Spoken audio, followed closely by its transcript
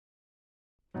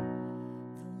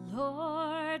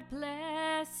Lord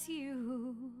bless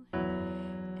you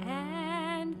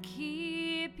and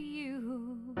keep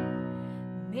you.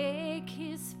 Make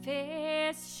his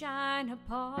face shine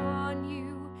upon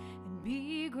you and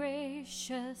be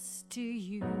gracious to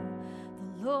you.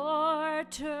 The Lord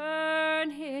turn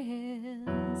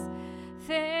his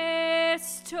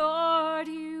face toward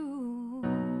you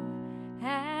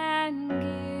and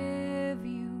give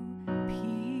you peace.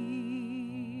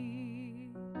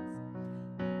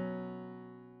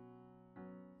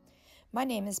 My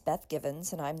name is Beth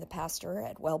Givens, and I'm the pastor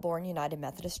at Wellborn United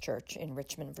Methodist Church in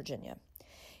Richmond, Virginia.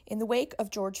 In the wake of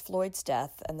George Floyd's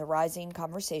death and the rising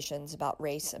conversations about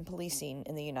race and policing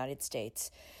in the United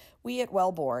States, we at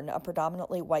Wellborn, a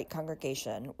predominantly white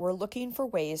congregation, were looking for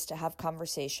ways to have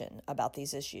conversation about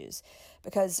these issues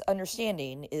because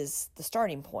understanding is the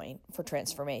starting point for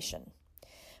transformation.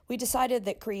 We decided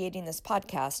that creating this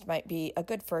podcast might be a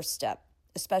good first step,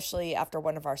 especially after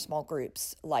one of our small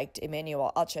groups liked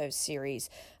Emmanuel Acho's series,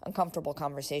 Uncomfortable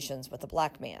Conversations with a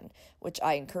Black Man, which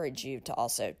I encourage you to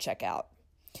also check out.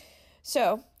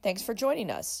 So, thanks for joining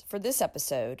us for this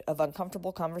episode of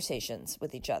Uncomfortable Conversations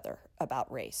with Each Other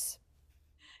about race.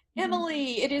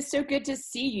 Emily, it is so good to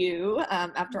see you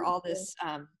after all this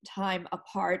time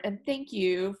apart. And thank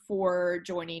you for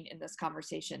joining in this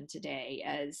conversation today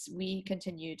as we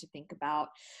continue to think about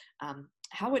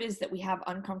how it is that we have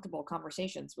uncomfortable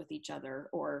conversations with each other,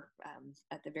 or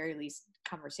at the very least,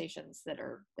 conversations that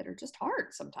are just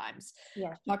hard sometimes.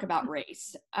 Yeah. Talk about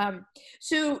race.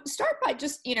 So start by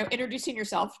just, introducing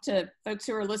yourself to folks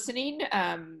who are listening.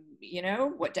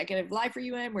 What decade of life are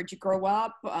you in? Where'd you grow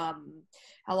up?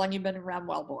 How long you've been around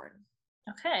Wellborn?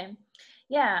 Okay.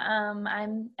 Yeah,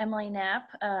 I'm Emily Knapp.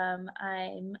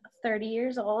 I'm 30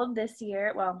 years old this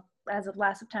year. Well, as of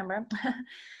last September.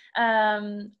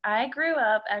 I grew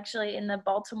up actually in the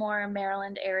Baltimore,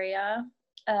 Maryland area,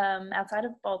 outside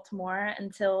of Baltimore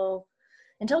until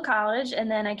college. And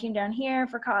then I came down here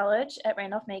for college at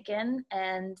Randolph-Macon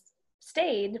and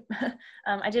stayed.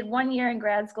 I did 1 year in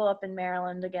grad school up in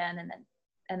Maryland again,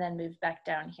 and then moved back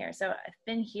down here. So I've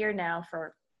been here now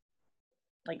for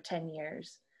like 10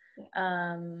 years.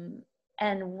 And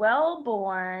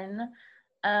Wellborn,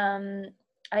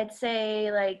 I'd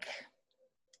say like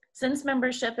since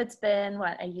membership, it's been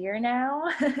a year now,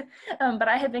 but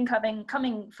I had been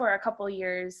coming for a couple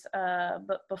years,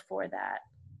 but before that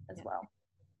as well.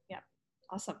 Yeah,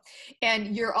 awesome.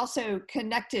 And you're also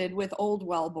connected with Old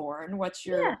Wellborn. What's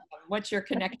your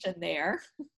connection there?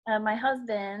 My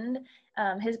husband,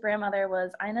 his grandmother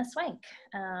was Ina Swank,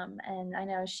 and I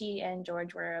know she and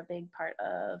George were a big part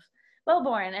of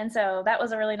Wellborn, and so that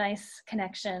was a really nice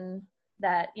connection.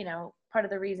 That part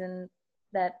of the reason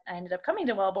that I ended up coming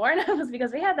to Wellborn was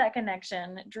because we had that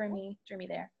connection. It drew me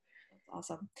there. That's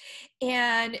awesome.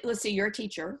 And let's see, you're a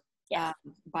teacher. Yes.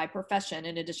 By profession,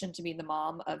 in addition to being the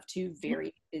mom of two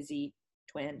very busy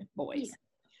twin boys.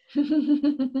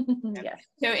 Yes.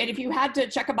 So, and if you had to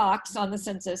check a box on the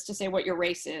census to say what your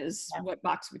race is, what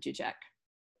box would you check?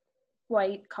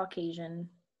 White, Caucasian.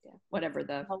 Yeah, whatever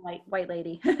the white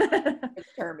lady the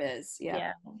term is.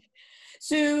 Yeah.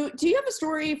 So, do you have a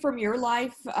story from your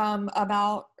life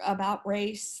about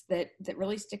race that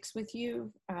really sticks with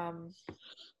you? I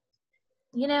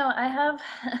have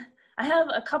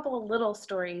a couple of little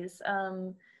stories.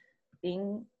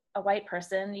 Being a white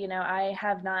person, I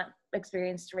have not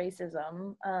experienced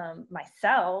racism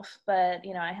myself, but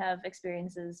I have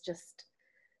experiences just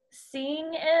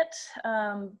seeing it,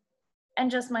 and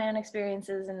just my own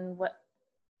experiences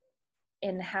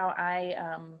and how I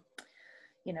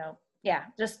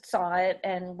just saw it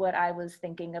and what I was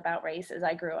thinking about race as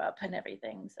I grew up and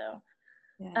everything. So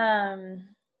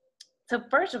so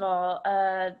first of all,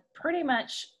 pretty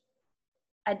much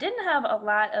I didn't have a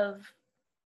lot of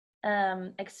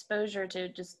exposure to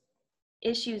just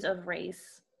issues of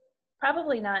race,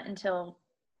 probably not until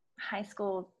high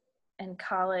school and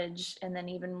college, and then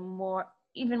even more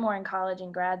in college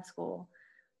and grad school.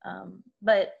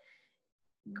 But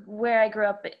where I grew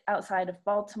up outside of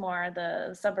Baltimore,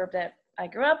 the suburb that I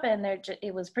grew up in,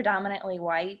 it was predominantly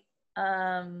white.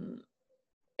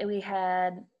 We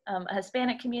had a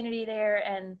Hispanic community there,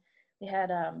 and we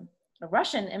had a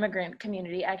Russian immigrant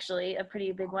community, actually, a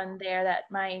pretty big one there that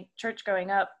my church growing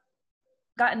up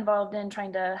got involved in,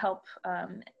 trying to help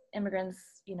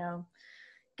immigrants,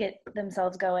 get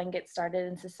themselves going, get started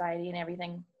in society and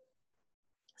everything.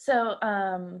 So,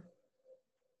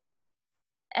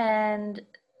 and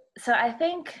so I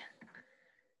think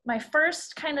my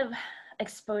first kind of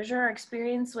exposure or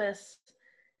experience with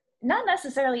not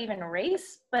necessarily even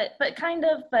race, but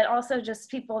also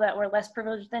just people that were less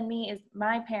privileged than me is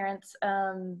my parents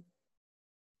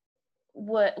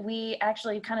what we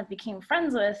actually kind of became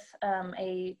friends with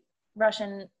a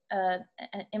Russian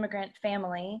immigrant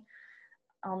family.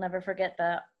 I'll never forget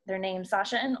their names.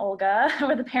 Sasha and Olga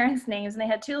were the parents' names, and they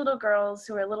had two little girls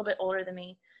who were a little bit older than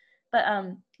me. But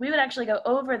we would actually go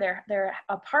over their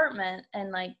apartment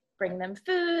and like bring them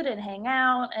food and hang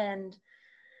out. And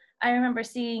I remember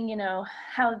seeing, you know,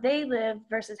 how they lived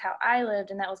versus how I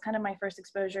lived. And that was kind of my first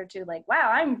exposure to like,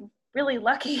 wow, I'm really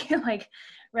lucky, like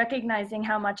recognizing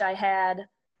how much I had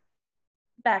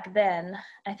back then.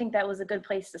 I think that was a good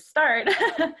place to start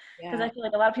because I feel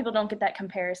like a lot of people don't get that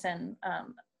comparison,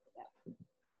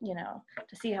 you know,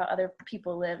 to see how other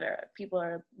people live, or people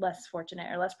are less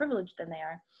fortunate or less privileged than they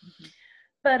are. Mm-hmm.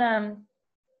 But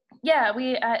yeah,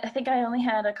 I think I only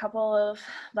had a couple of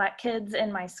Black kids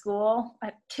in my school.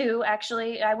 Two,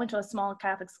 actually. I went to a small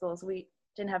Catholic school, so we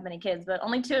didn't have many kids, but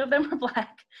only two of them were Black.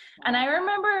 Wow. And I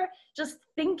remember just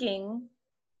thinking,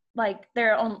 like,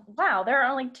 there are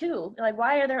only two. Like,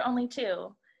 why are there only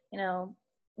two? You know,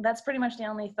 that's pretty much the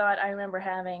only thought I remember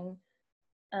having.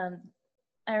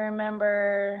 I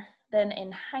remember then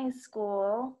in high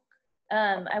school,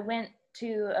 I went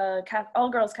to a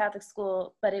all-girls Catholic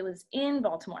school, but it was in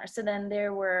Baltimore. So then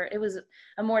it was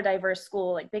a more diverse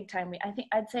school, like big time. I think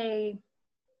I'd say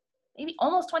maybe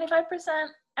almost 25%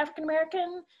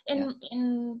 African-American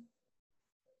in,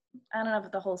 I don't know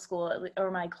if the whole school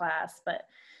or my class, but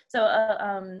so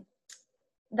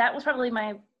that was probably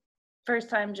my first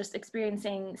time just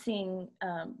seeing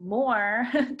more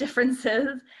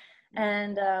differences.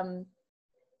 And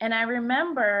I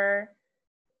remember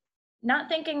not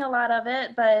thinking a lot of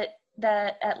it, but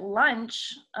that at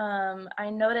lunch, I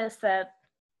noticed that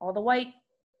all the white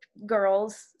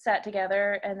girls sat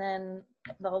together and then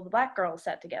all the Black girls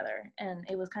sat together. And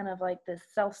it was kind of like this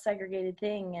self-segregated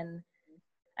thing. And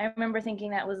I remember thinking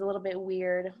that was a little bit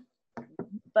weird.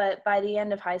 But by the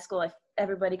end of high school,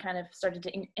 everybody kind of started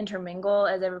to intermingle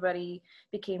as everybody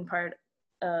became part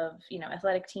of, you know,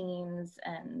 athletic teams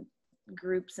and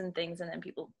groups and things. And then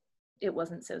it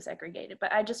wasn't so segregated.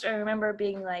 But I remember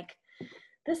being like,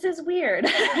 this is weird.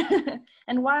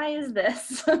 And why is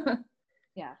this?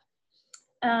 Yeah.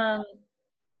 And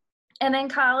then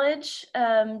college,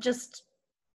 just,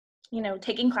 you know,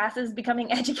 taking classes,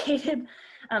 becoming educated,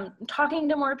 talking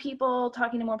to more people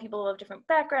of different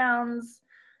backgrounds,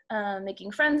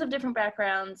 making friends of different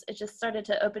backgrounds. It just started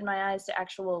to open my eyes to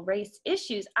actual race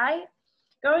issues.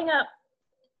 Growing up,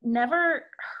 never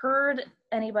heard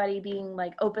anybody being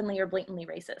like openly or blatantly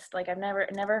racist. Like I've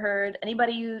never heard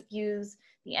anybody use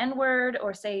the N-word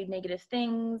or say negative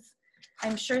things.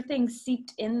 I'm sure things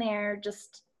seeped in there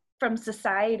just from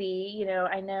society. You know,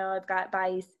 I know I've got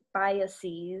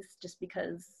biases just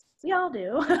because we all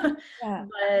do. Yeah.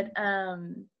 But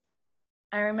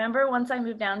I remember once I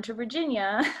moved down to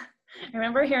Virginia, I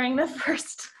remember hearing the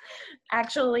first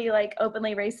actually like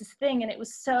openly racist thing, and it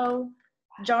was so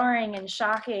jarring and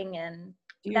shocking. And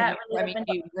do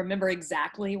you remember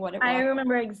exactly what it was? I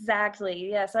remember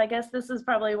exactly. Yeah. So I guess this is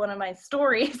probably one of my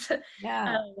stories.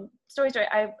 Yeah.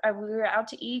 We were out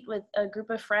to eat with a group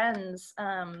of friends,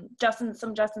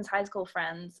 Justin's high school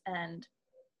friends, and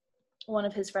one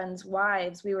of his friends'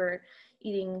 wives. We were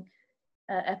eating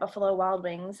at Buffalo Wild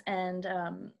Wings, and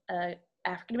a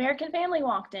African-American family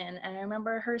walked in, and I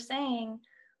remember her saying,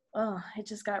 "Oh, it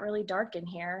just got really dark in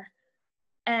here."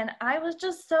 And I was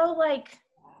just so like,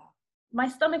 my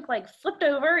stomach like flipped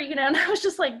over, you know, and I was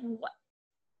just like, what?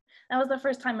 That was the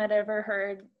first time I'd ever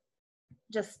heard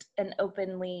just an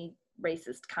openly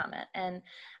racist comment. And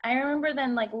I remember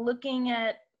then like looking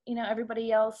at, you know,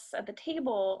 everybody else at the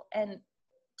table and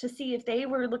to see if they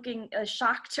were looking as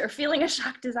shocked or feeling as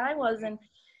shocked as I was. And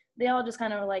they all just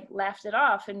kind of like laughed it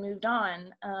off and moved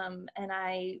on. And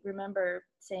I remember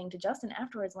saying to Justin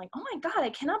afterwards, like, "Oh my God, I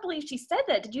cannot believe she said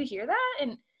that. Did you hear that?"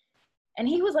 And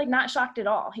he was like not shocked at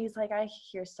all. He's like, "I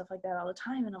hear stuff like that all the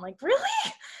time." And I'm like,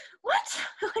 "Really? What?"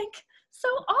 Like, so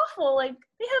awful. Like,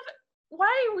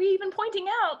 why are we even pointing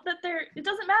out that it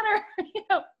doesn't matter, you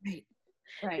know?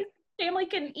 Right. Family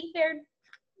can eat there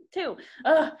too.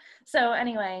 So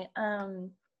anyway,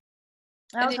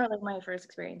 that was probably my first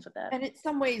experience with that. And in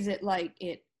some ways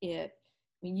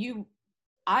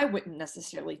I wouldn't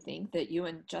necessarily think that you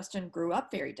and Justin grew up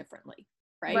very differently,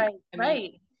 right?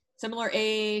 Right. Similar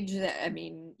age.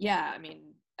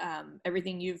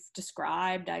 Everything you've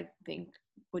described, I think,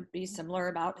 would be similar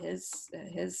about his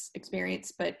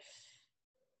experience, but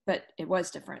it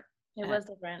was different. It was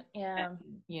different, yeah. And,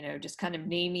 you know, just kind of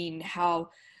naming how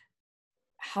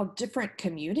different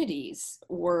communities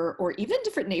or even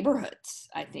different neighborhoods,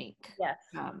 I think, yes,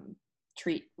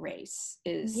 treat race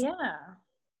is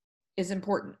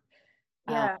important.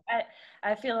 Yeah,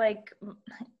 I feel like,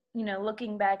 you know,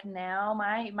 looking back now,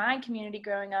 my community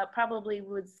growing up probably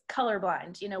was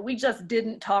colorblind. You know, we just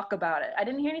didn't talk about it. I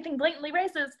didn't hear anything blatantly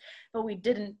racist, but we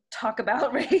didn't talk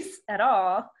about race at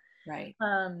all. Right.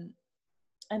 And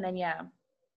then, you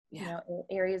know,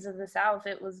 areas of the South,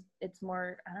 it's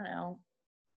more, I don't know,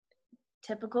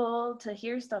 typical to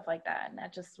hear stuff like that. And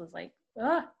that just was like,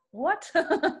 what?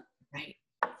 Right.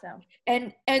 So.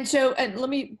 And let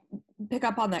me pick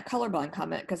up on that colorblind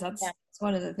comment, because that's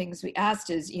one of the things we asked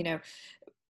is, you know,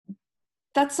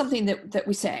 that's something that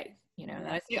we say, you know,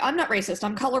 that I say, I'm not racist,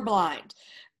 I'm colorblind.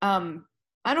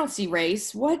 I don't see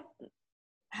race.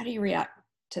 How do you react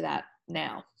to that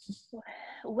now?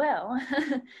 Well,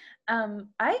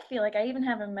 I feel like I even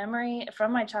have a memory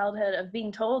from my childhood of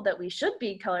being told that we should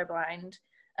be colorblind.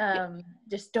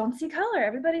 Just don't see color.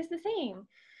 Everybody's the same.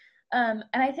 And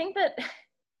I think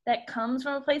that comes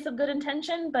from a place of good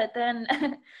intention, but then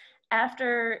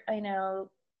after, I know,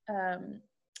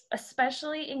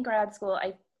 especially in grad school,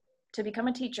 to become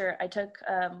a teacher, I took,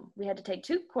 we had to take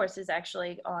 2 courses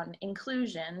actually on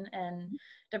inclusion and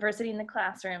diversity in the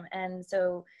classroom. And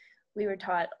so we were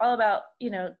taught all about, you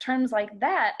know, terms like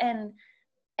that. And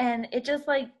it just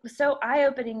like was so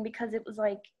eye-opening, because it was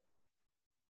like,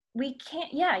 we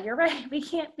can't, you're right. We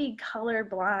can't be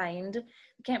colorblind.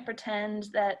 We can't pretend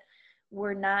that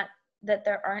that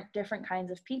there aren't different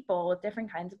kinds of people with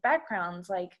different kinds of backgrounds.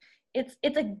 Like it's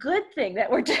a good thing that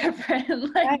we're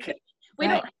different. Like we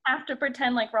don't have to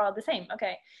pretend like we're all the same.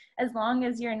 Okay. As long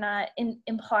as you're not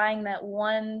implying that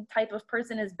one type of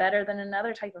person is better than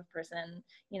another type of person,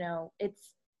 you know,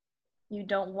 you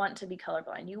don't want to be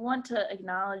colorblind. You want to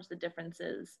acknowledge the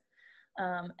differences,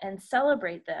 and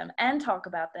celebrate them and talk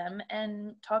about them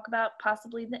and talk about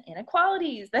possibly the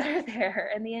inequalities that are there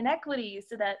and the inequities,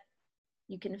 so that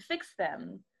you can fix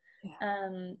them.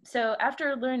 So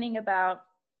after learning about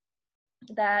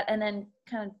that and then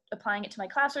kind of applying it to my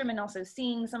classroom and also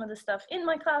seeing some of the stuff in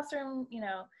my classroom, you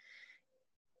know,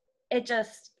 it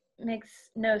just makes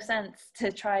no sense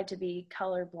to try to be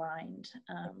colorblind.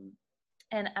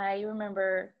 And I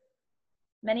remember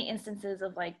many instances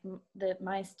of like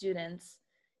my students,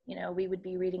 you know, we would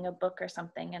be reading a book or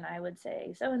something and I would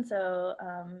say, so-and-so,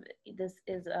 this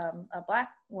is a Black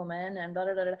woman and blah,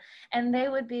 blah, blah, blah. And they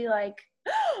would be like,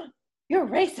 oh, you're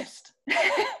racist.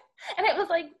 And it was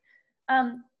like,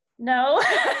 no,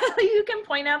 you can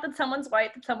point out that someone's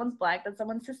white, that someone's Black, that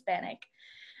someone's Hispanic.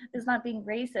 It's not being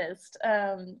racist.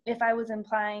 If I was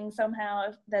implying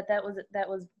somehow that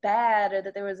was bad, or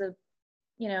that there was a,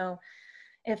 you know,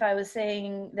 if I was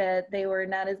saying that they were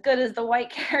not as good as the white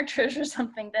characters or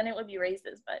something, then it would be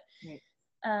racist. But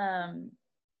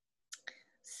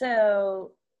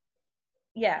so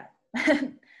yeah,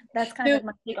 that's kind of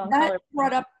my take on color. That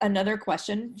brought up another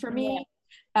question for me.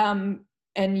 And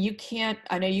I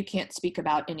know you can't speak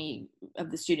about any of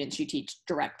the students you teach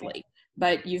directly,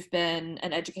 but you've been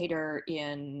an educator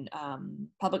in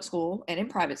public school and in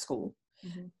private school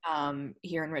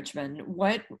here in Richmond.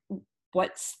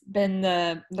 What's been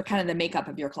the kind of the makeup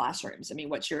of your classrooms? I mean,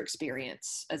 what's your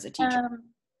experience as a teacher?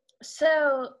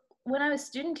 So when I was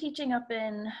student teaching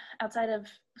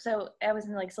so I was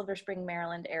in like Silver Spring,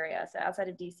 Maryland area. So outside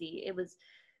of DC, it was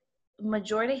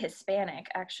majority Hispanic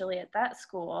actually at that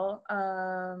school.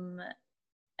 And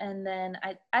then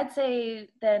I'd say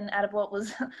then out of what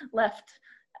was left,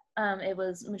 it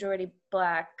was majority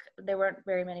Black. There weren't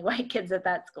very many white kids at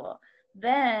that school.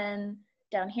 Then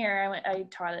down here, I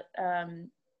taught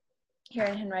here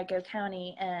in Henrico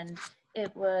County, and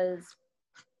it was,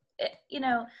 you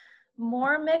know,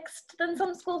 more mixed than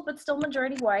some schools, but still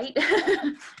majority white.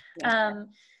 And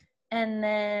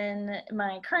then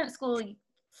my current school,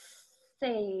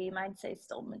 I'd say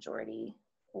still majority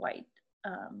white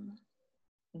at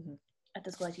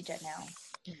the school I teach at now.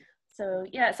 So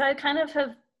yeah, so I kind of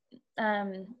have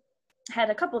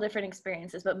had a couple different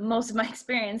experiences, but most of my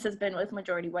experience has been with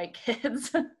majority white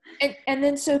kids. and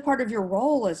then so part of your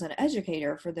role as an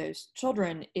educator for those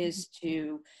children is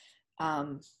to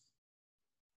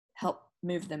help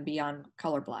move them beyond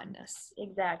colorblindness.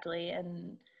 Exactly.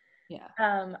 And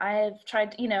I've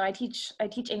tried, you know, I teach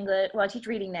English, well, I teach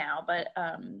reading now, but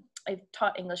I've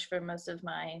taught English for most of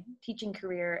my teaching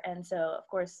career. And so, of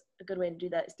course, a good way to do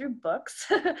that is through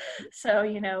books. So,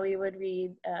 you know, we would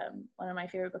read, one of my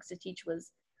favorite books to teach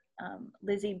was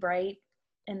Lizzie Bright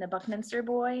and the Buckminster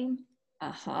Boy,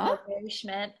 by Barry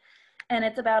Schmidt. And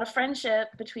it's about a friendship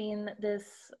between this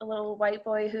little white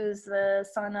boy who's the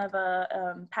son of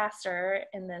a pastor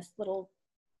in this little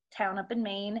town up in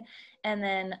Maine, and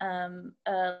then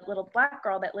a little Black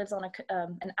girl that lives on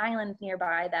an island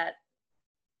nearby that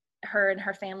her and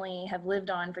her family have lived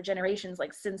on for generations,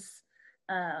 like since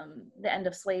the end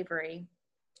of slavery.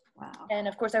 Wow. And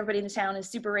of course, everybody in the town is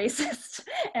super racist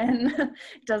and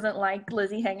doesn't like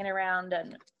Lizzie hanging around.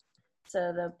 And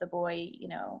so the boy, you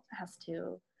know, has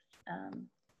to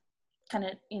kind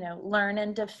of, you know, learn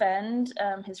and defend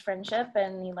his friendship,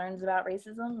 and he learns about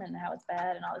racism and how it's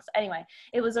bad and all this. Anyway,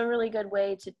 it was a really good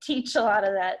way to teach a lot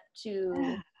of that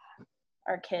to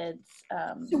our kids.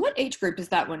 So what age group is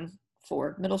that one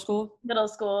for? Middle school? Middle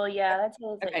school, yeah. That's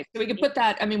Okay, like, so we could put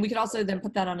that, I mean, we could also then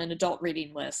put that on an adult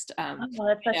reading list. oh,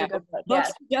 that's such a good book. Books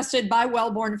Yes. suggested by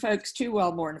well-born folks to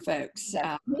well-born folks.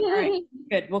 Yes. All right,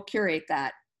 good. We'll curate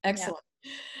that. Excellent.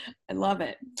 I love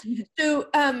it. So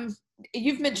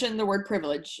you've mentioned the word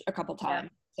privilege a couple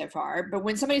times so far, but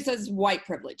when somebody says white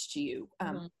privilege to you,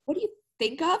 what do you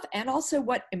think of, and also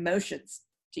what emotions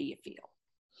do you feel?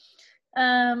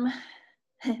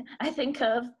 I think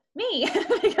of me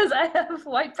because I have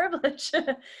white privilege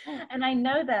and I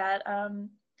know that.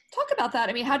 Talk about that.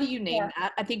 I mean, how do you name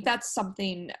that? I think that's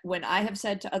something when I have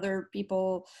said to other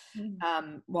people,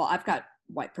 well, I've got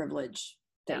white privilege,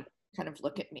 they kind of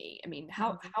look at me. I mean,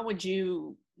 how would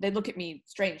you, they look at me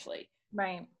strangely.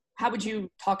 Right. How would you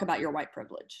talk about your white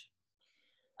privilege?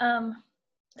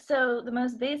 So the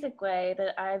most basic way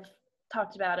that I've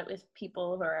talked about it with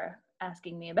people who are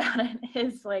asking me about it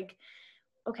is like,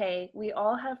 okay, we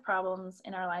all have problems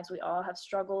in our lives. We all have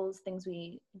struggles, things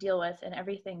we deal with and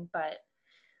everything. But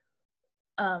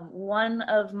one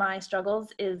of my struggles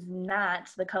is not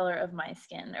the color of my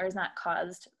skin, or is not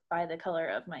caused by the color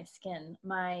of my skin.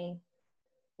 My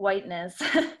whiteness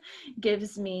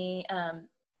gives me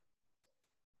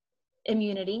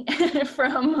immunity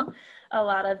from a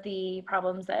lot of the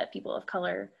problems that people of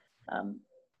color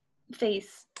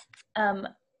face.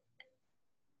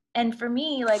 And for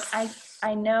me, like,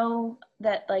 I know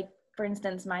that, like, for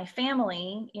instance, my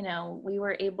family, you know, we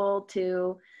were able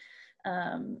to,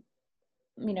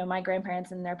 you know, my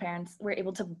grandparents and their parents were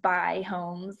able to buy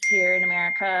homes here in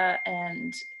America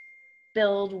and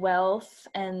build wealth.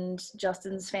 And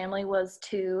Justin's family was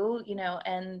too, you know,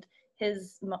 and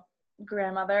his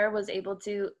grandmother was able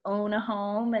to own a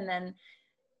home and then,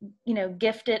 you know,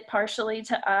 gift it partially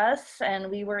to us. And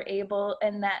we were able,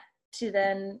 and that, to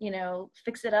then, you know,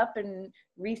 fix it up and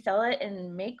resell it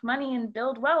and make money and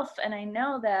build wealth. And I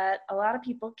know that a lot of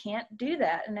people can't do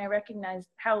that. And I recognize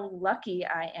how lucky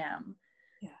I am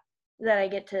that I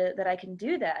get to, that I can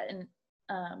do that.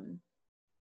 And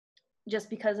just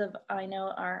because of, I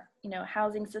know our, you know,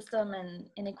 housing system and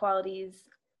inequalities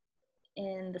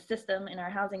in the system, in our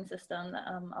housing system,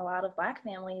 a lot of Black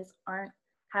families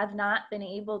have not been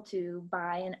able to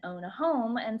buy and own a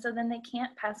home, and so then they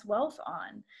can't pass wealth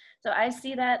on. So I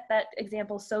see that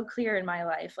example so clear in my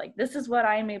life. Like, this is what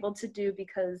I'm able to do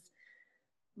because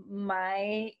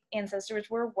my ancestors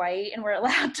were white and were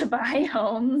allowed to buy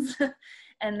homes,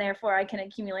 and therefore I can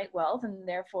accumulate wealth, and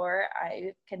therefore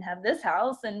I can have this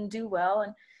house and do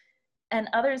well, and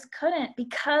others couldn't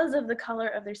because of the color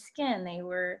of their skin. They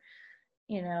were,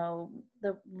 you know,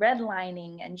 the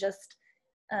redlining and just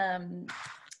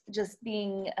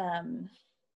being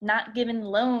not given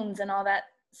loans and all that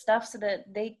stuff, so that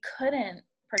they couldn't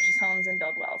purchase homes and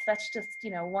build wealth. That's just,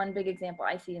 you know, one big example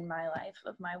I see in my life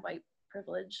of my white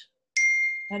privilege.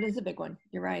 That is a big one.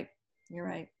 You're right. You're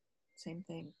right. Same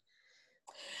thing.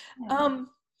 Yeah.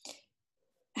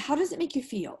 How does it make you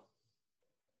feel?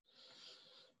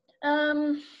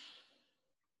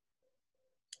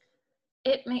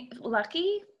 It makes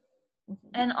lucky.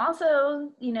 And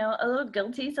also, you know, a little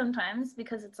guilty sometimes,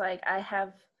 because it's like I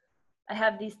have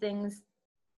these things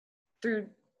through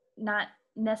not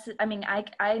necessarily, I mean,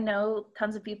 I know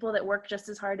tons of people that work just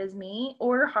as hard as me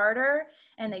or harder,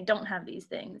 and they don't have these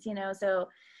things, you know, so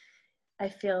I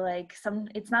feel like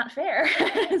it's not fair.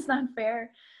 It's not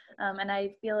fair. And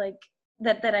I feel like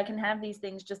that I can have these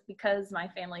things just because my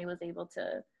family was able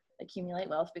to accumulate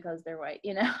wealth because they're white,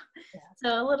 you know? Yeah.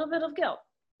 So a little bit of guilt.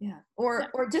 Yeah. Or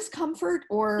discomfort,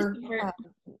 or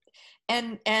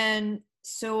and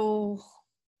so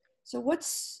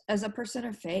what's, as a person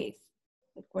of faith,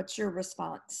 like, what's your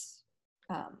response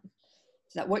to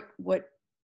that? What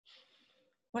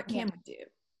can we do?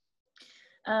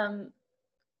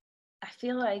 I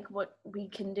feel like what we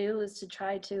can do is to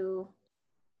try to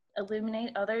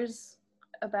illuminate others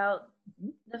about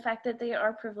the fact that they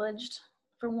are privileged,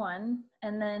 for one,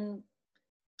 and then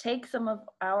take some of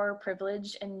our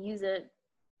privilege and use it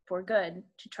for good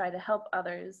to try to help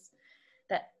others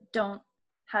that don't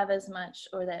have as much,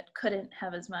 or that couldn't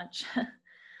have as much,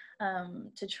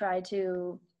 to try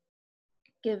to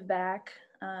give back,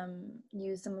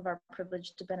 use some of our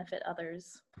privilege to benefit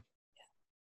others.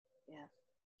 Yeah.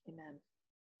 Amen.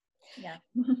 Yeah.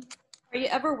 Are you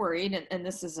ever worried, and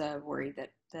this is a worry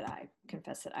that I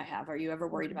confess that I have, are you ever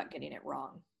worried about getting it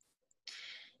wrong?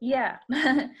 Yeah.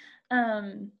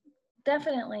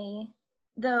 Definitely.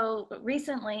 Though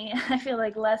recently I feel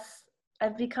like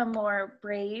I've become more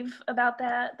brave about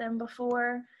that than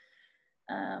before.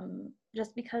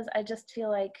 Just because I just feel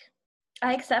like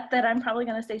I accept that I'm probably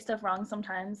going to say stuff wrong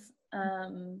sometimes.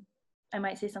 I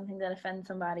might say something that offends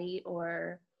somebody,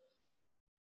 or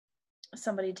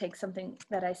somebody takes something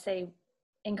that I say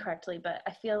incorrectly, but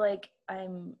I feel like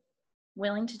I'm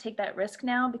willing to take that risk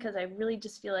now because I really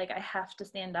just feel like I have to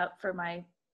stand up for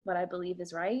what I believe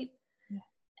is right. Yeah.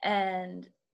 And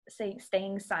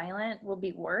staying silent will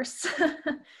be worse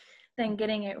than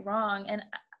getting it wrong. And,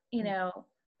 you know,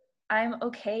 I'm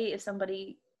okay if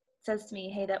somebody says to me,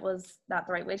 hey, that was not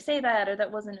the right way to say that, or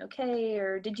that wasn't okay,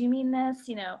 or did you mean this?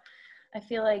 You know, I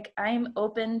feel like I'm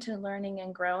open to learning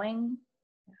and growing.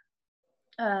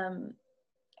 And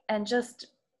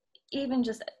even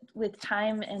just with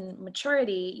time and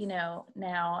maturity, you know,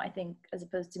 now I think as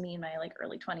opposed to me in my like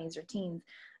early 20s or teens,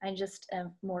 I just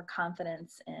have more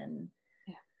confidence in,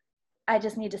 I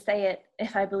just need to say it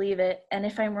if I believe it. And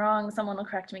if I'm wrong, someone will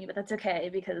correct me, but that's okay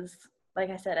because like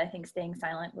I said, I think staying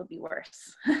silent would be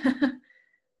worse.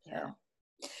 Yeah.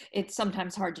 It's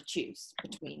sometimes hard to choose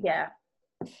between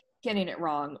getting it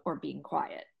wrong or being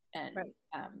quiet. And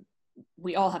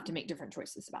we all have to make different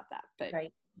choices about that,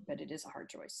 but it is a hard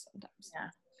choice sometimes. Yeah.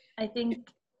 I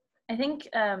think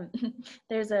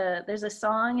there's a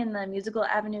song in the musical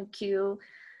Avenue Q,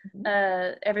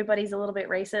 Everybody's a Little Bit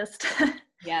Racist.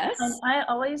 Yes. And I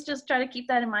always just try to keep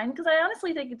that in mind because I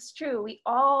honestly think it's true. We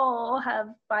all have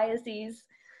biases.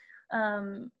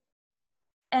 And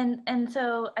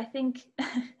so I think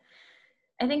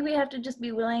we have to just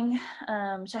be willing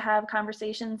to have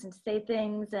conversations and say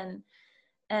things and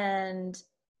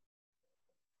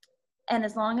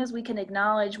as long as we can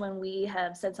acknowledge when we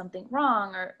have said something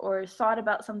wrong or thought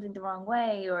about something the wrong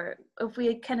way, or if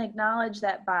we can acknowledge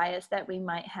that bias that we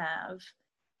might have,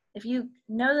 if you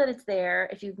know that it's there,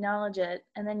 if you acknowledge it,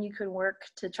 and then you could work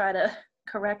to try to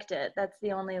correct it, that's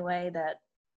the only way that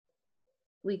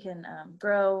we can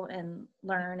grow and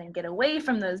learn and get away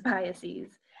from those biases.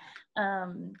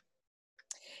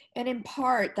 And in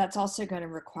part, that's also going to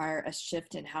require a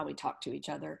shift in how we talk to each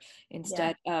other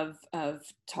instead of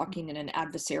talking in an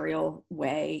adversarial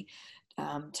way,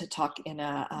 to talk in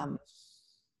a, I'm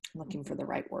looking for the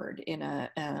right word,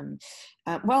 to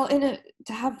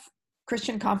have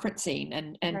Christian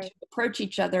conferencing and to approach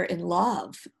each other in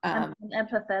love. An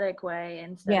empathetic way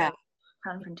instead of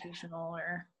confrontational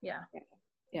or,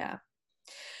 Yeah.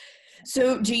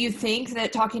 So do you think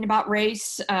that talking about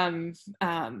race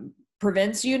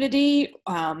prevents unity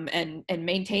and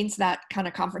maintains that kind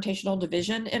of confrontational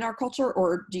division in our culture,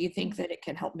 or do you think that it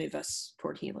can help move us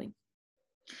toward healing?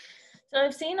 So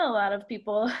I've seen a lot of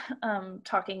people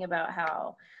talking about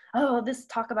how, this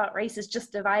talk about race is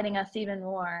just dividing us even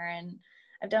more, and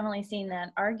I've definitely seen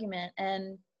that argument.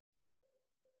 And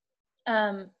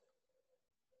I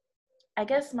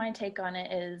guess my take on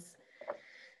it is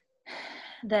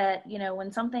that, you know,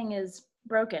 when something is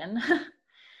broken,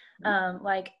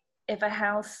 like if a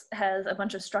house has a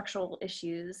bunch of structural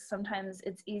issues, sometimes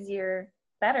it's easier,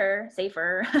 better,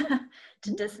 safer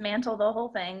to dismantle the whole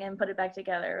thing and put it back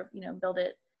together, you know, build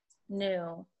it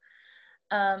new.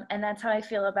 And that's how I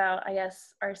feel about, I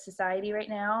guess, our society right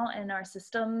now and our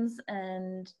systems,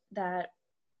 and that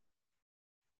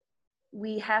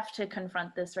we have to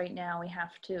confront this right now. We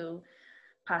have to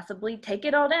possibly take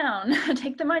it all down,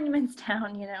 take the monuments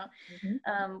down, you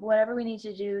know, whatever we need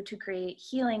to do to create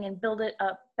healing and build it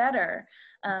up better.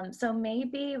 So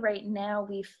maybe right now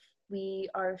we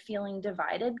are feeling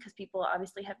divided because people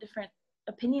obviously have different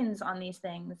opinions on these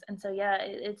things. And so,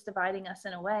 it's dividing us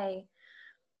in a way,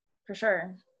 for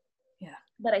sure. Yeah.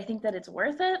 But I think that it's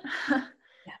worth it.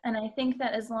 And I think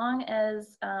that as long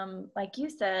as, like you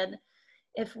said,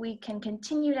 if we can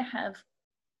continue to have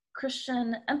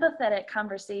Christian empathetic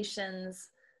conversations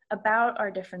about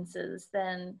our differences,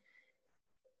 then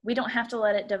we don't have to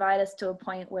let it divide us to a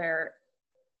point where,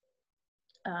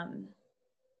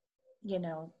 you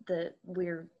know,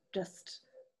 we're just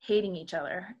hating each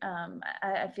other.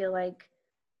 I feel like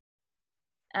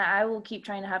I will keep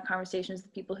trying to have conversations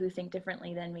with people who think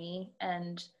differently than me,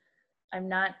 and I'm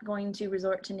not going to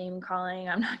resort to name calling.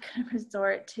 I'm not going to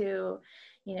resort to,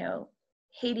 you know,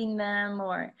 hating them,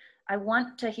 or I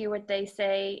want to hear what they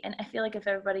say. And I feel like if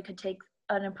everybody could take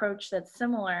an approach that's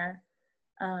similar,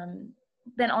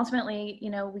 then ultimately, you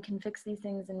know, we can fix these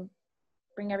things and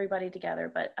bring everybody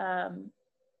together. But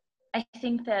I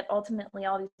think that ultimately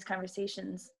all these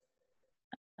conversations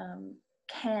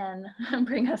can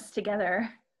bring us together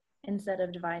instead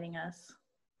of dividing us.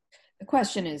 The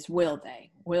question is, will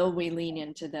they? Will we lean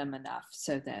into them enough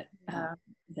so that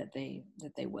that they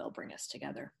will bring us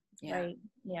together? Yeah. Right.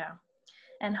 Yeah.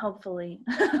 And hopefully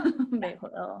they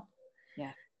will.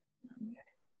 Yeah.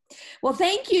 Well,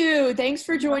 thank you. Thanks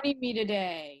for joining me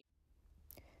today.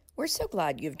 We're so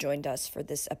glad you've joined us for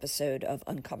this episode of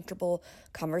Uncomfortable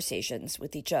Conversations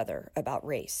with Each Other about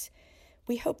race.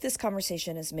 We hope this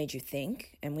conversation has made you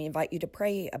think, and we invite you to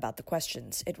pray about the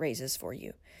questions it raises for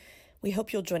you. We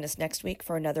hope you'll join us next week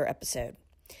for another episode.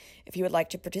 If you would like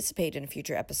to participate in a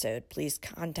future episode, please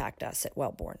contact us at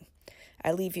Wellborn.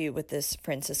 I leave you with this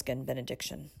Franciscan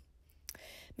benediction.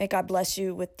 May God bless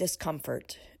you with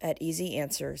discomfort at easy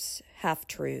answers,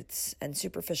 half-truths, and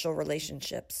superficial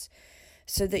relationships,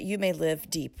 so that you may live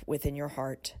deep within your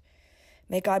heart.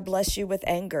 May God bless you with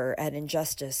anger at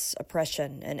injustice,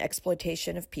 oppression, and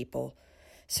exploitation of people,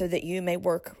 so that you may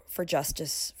work for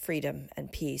justice, freedom,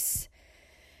 and peace.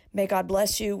 May God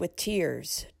bless you with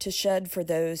tears to shed for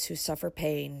those who suffer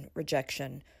pain,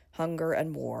 rejection, hunger,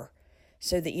 and war,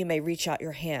 so that you may reach out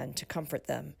your hand to comfort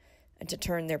them and to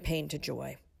turn their pain to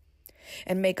joy.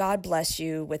 And may God bless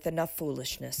you with enough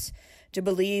foolishness to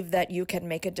believe that you can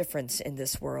make a difference in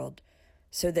this world,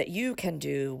 so that you can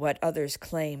do what others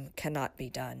claim cannot be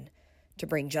done, to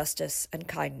bring justice and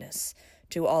kindness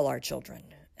to all our children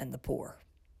and the poor.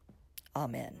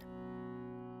 Amen.